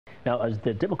Now, as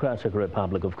the Democratic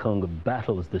Republic of Congo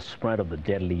battles the spread of the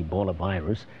deadly Ebola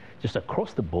virus, just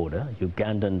across the border,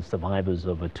 Ugandan survivors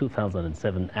of a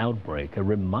 2007 outbreak are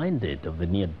reminded of the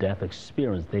near-death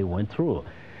experience they went through.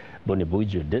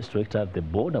 Bunibujo district at the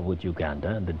border with Uganda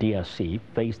and the DRC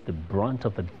faced the brunt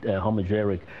of the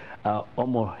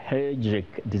hemorrhagic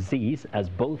disease as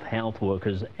both health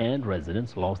workers and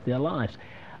residents lost their lives.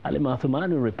 Ali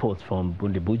Mathumanu reports from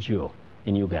Bunibujo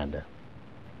in Uganda.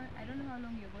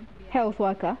 Health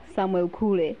worker Samuel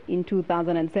Kule in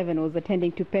 2007 was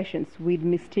attending to patients with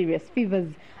mysterious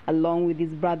fevers along with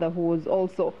his brother who was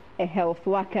also a health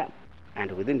worker.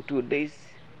 And within 2 days,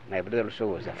 my brother also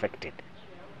was affected.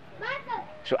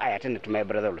 So I attended to my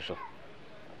brother also.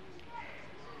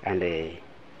 And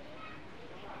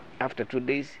after 2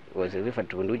 days, he was referred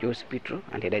to Bunibujo Hospital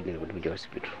and he died in Bunibujo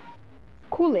Hospital.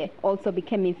 Kule also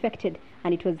became infected,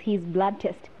 and it was his blood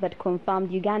test that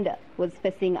confirmed Uganda was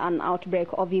facing an outbreak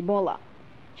of Ebola.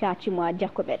 Chachimwa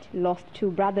Jacobet lost 2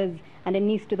 brothers and a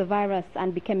niece to the virus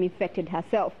and became infected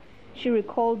herself. She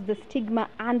recalls the stigma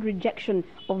and rejection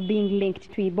of being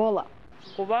linked to Ebola.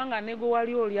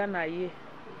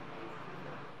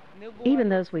 Even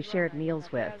those we shared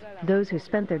meals with, those who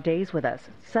spent their days with us,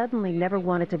 suddenly never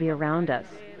wanted to be around us.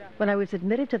 When I was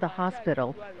admitted to the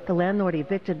hospital, the landlord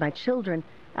evicted my children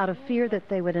out of fear that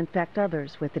they would infect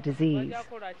others with the disease.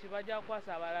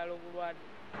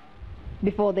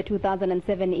 Before the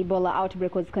 2007 Ebola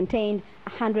outbreak was contained,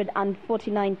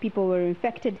 149 people were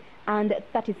infected and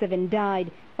 37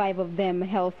 died, 5 of them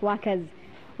health workers.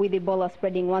 With Ebola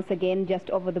spreading once again just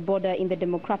over the border in the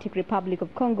Democratic Republic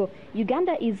of Congo,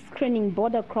 Uganda is screening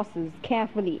border crossers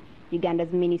carefully.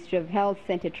 Uganda's Ministry of Health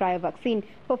sent a trial vaccine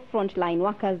for frontline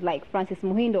workers like Francis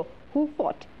Muhindo, who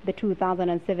fought the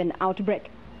 2007 outbreak.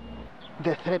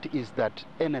 The threat is that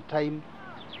anytime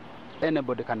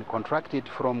anybody can contract it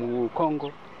from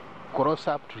Congo, cross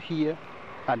up to here,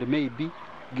 and maybe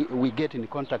we get in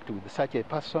contact with such a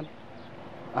person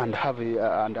and have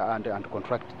and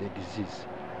contract the disease.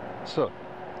 So,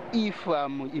 if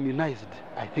I'm immunized,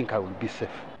 I think I will be safe.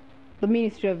 The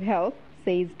Ministry of Health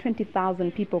says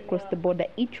 20,000 people cross the border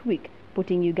each week,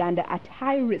 putting Uganda at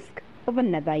high risk of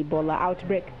another Ebola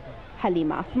outbreak.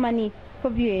 Halima Athmani for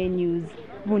VOA News,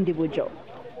 Bunibujo.